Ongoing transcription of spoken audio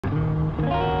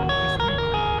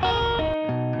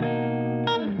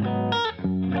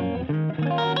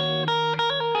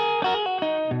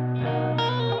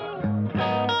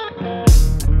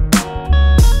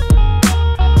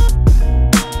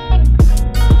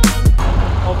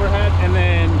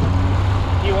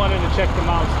check the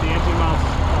mounts, the engine mounts,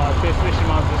 transmission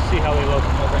mounts, to see how they look.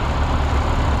 Okay.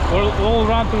 We'll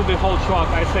run through the whole truck.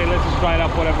 I say let's just write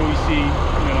up whatever we see,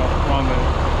 you know, wrong with it.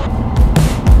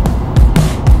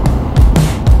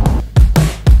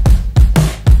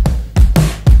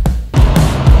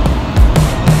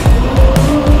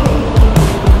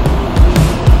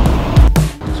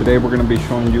 Today we're going to be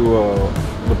showing you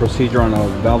the procedure on a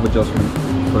valve adjustment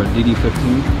for a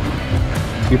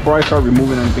DD15. Before I start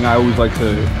removing anything, I always like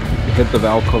to hit the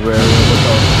valve cover area with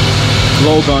a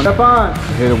blow gun. Step on!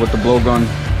 Hit it with the blow gun,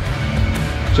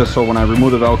 just so when I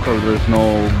remove the valve cover, there's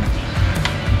no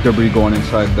debris going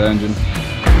inside the engine.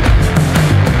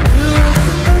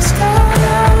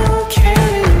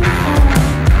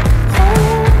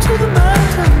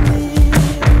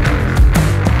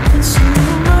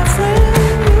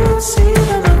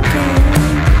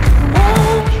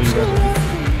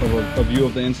 A view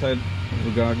of the inside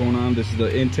we got going on. This is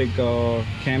the intake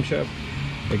camshaft,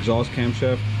 exhaust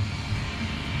camshaft,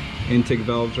 intake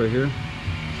valves right here.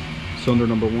 Cylinder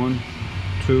number 1,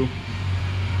 2,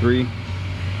 3,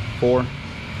 4,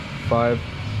 5,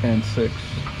 and 6.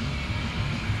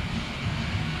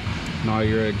 Now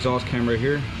your exhaust cam right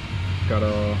here. Got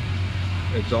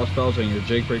exhaust valves and your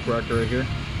Jake brake rocker right here.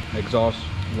 Exhaust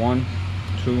 1,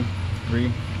 2,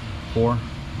 3, 4,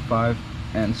 5,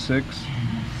 and 6.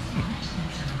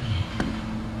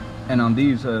 And on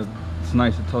these, it's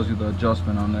nice, it tells you the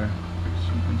adjustment on there.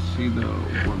 So you can see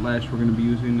what lash we're going to be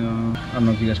using. I don't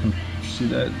know if you guys can see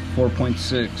that,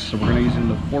 4.6. So we're going to be using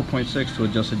the 4.6 to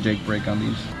adjust the Jake brake on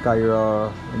these. Got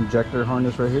your injector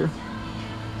harness right here.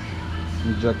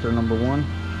 Injector number 1,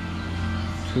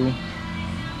 2,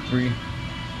 3,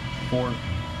 4,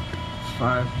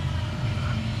 5,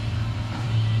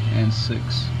 and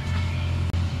 6.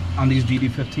 On these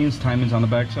DD15s, timing's on the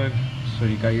back side. So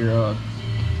you got your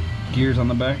gears on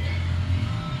the back.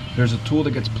 There's a tool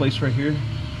that gets placed right here.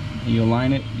 You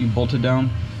align it, you bolt it down,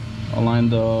 align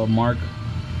the mark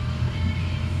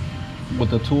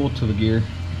with the tool to the gear,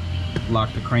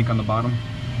 lock the crank on the bottom.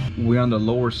 We're on the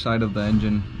lower side of the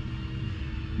engine,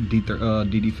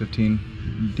 DD15,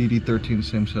 DD13,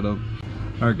 same setup.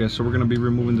 Alright guys, so we're going to be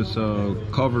removing this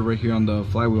cover right here on the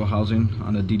flywheel housing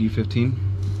on the DD15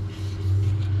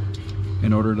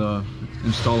 in order to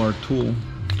install our tool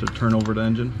to turn over the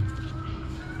engine,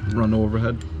 run the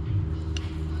overhead.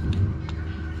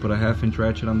 Put a 1/2-inch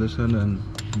ratchet on this end and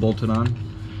bolt it on.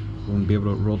 We'll be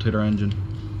able to rotate our engine.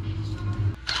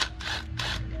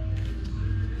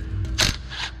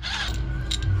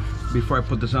 Before I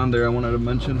put this on there, I wanted to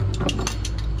mention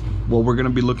what we're going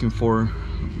to be looking for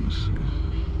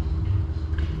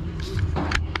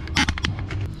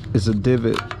is a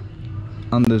divot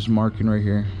on this marking right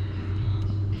here.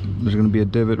 There's going to be a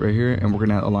divot right here, and we're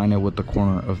going to align it with the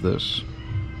corner of this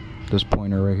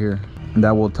pointer right here, and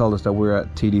that will tell us that we're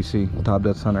at TDC, top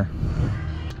dead center.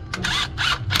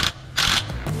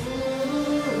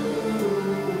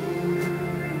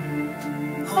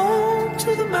 Home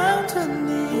to the mountain.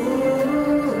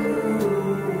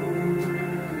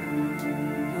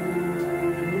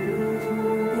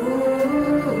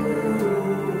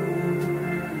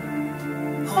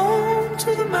 Home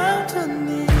to the mountain.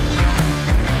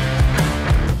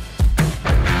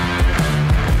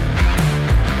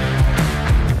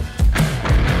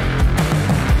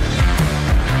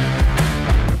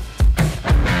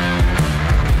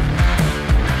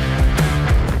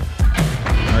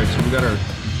 We got our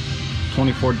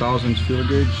 24 thousandths feeler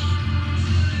gauge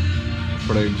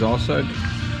for the exhaust side.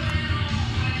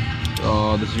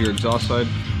 This is your exhaust side,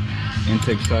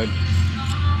 intake side.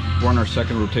 We're on our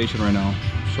second rotation right now,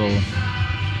 so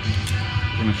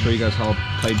I'm going to show you guys how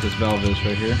tight this valve is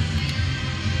right here.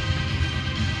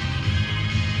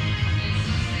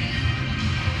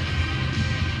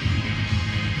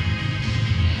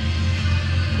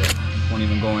 Won't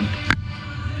even go in.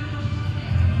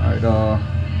 Alright,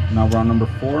 now we're on number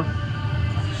 4.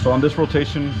 So on this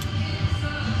rotation,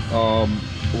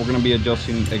 we're going to be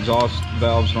adjusting exhaust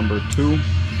valves number 2,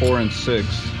 4, and 6.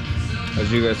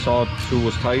 As you guys saw, 2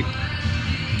 was tight.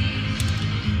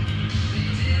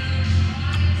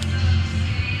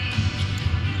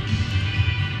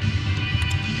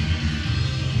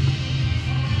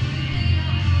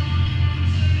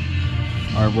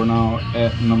 Alright, we're now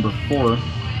at number 4.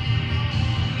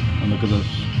 And look at this.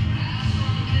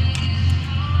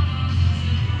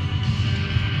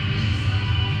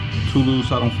 Too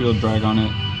loose, I don't feel a drag on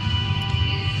it.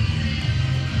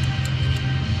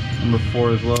 Number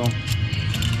 4 as well.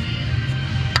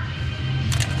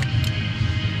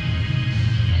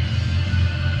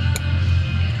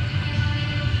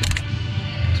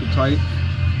 Too tight.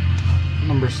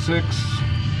 Number 6.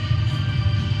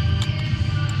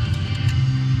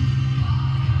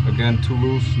 Again, too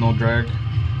loose, no drag.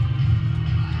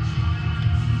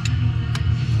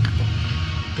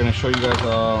 Gonna show you guys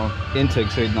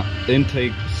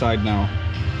intake side now.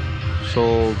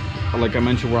 So like I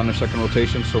mentioned, we're on the second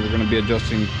rotation, so we're gonna be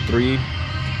adjusting 3,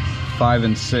 5,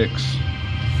 and 6.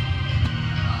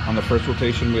 On the first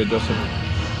rotation we adjusted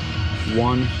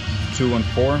 1, 2, and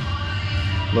 4.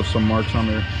 Left some marks on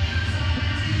there.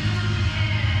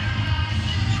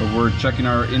 So we're checking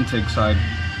our intake side.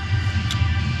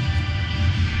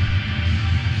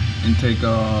 Intake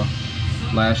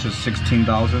lash is 16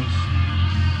 thousandths.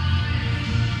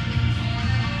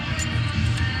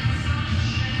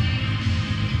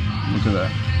 Look at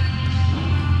that.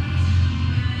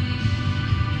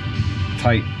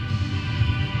 Tight.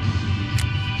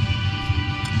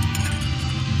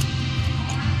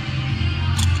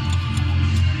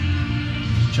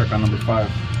 Let's check on number 5.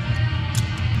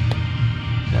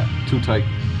 Yeah, too tight.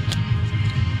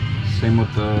 Same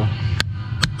with the...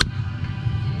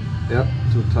 Yep,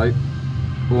 too tight.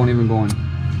 It won't even go in.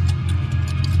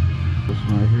 This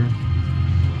one right here.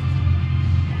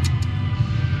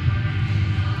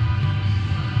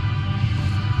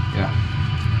 Yeah.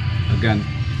 Again,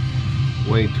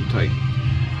 way too tight.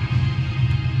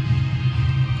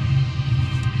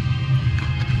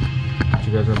 Get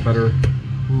you guys a better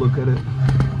look at it.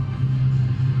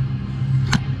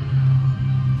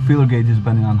 Feeler gauge is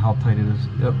bending on how tight it is.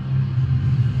 Yep.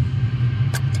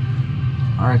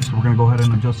 Alright, so we're gonna go ahead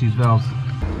and adjust these valves.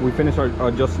 We finished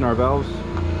adjusting our valves.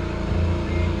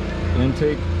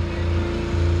 Intake.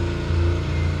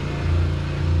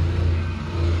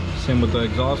 Same with the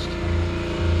exhaust.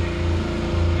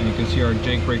 And you can see our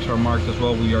Jake brakes are marked as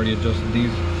well. We already adjusted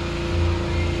these.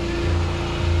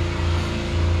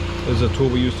 This is a tool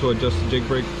we use to adjust the Jake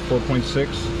brake,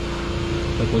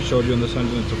 4.6. Like we showed you in this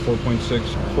engine, it's a 4.6.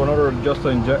 So in order to adjust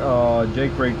the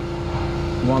Jake brake,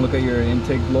 you want to look at your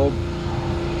intake lobe.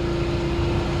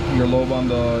 Your lobe on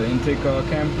the intake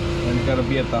cam, and it's got to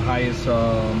be at the highest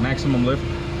maximum lift.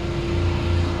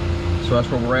 So that's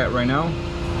where we're at right now.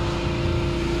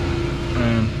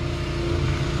 And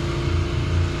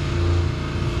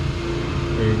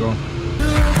there you go.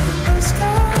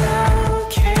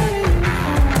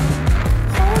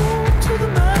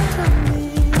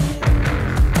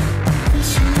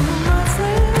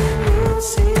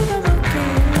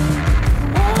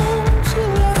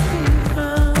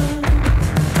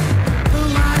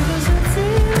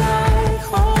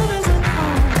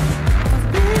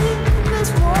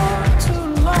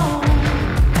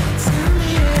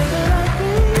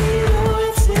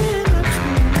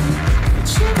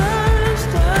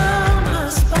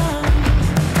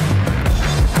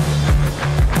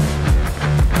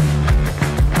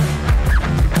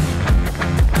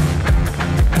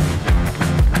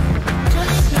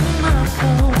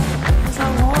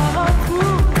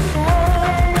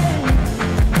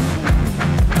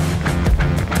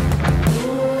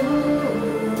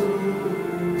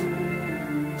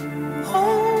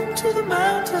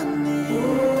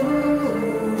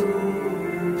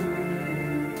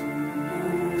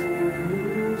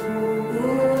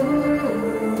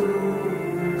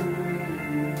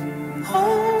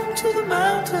 Home to the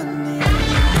mountain.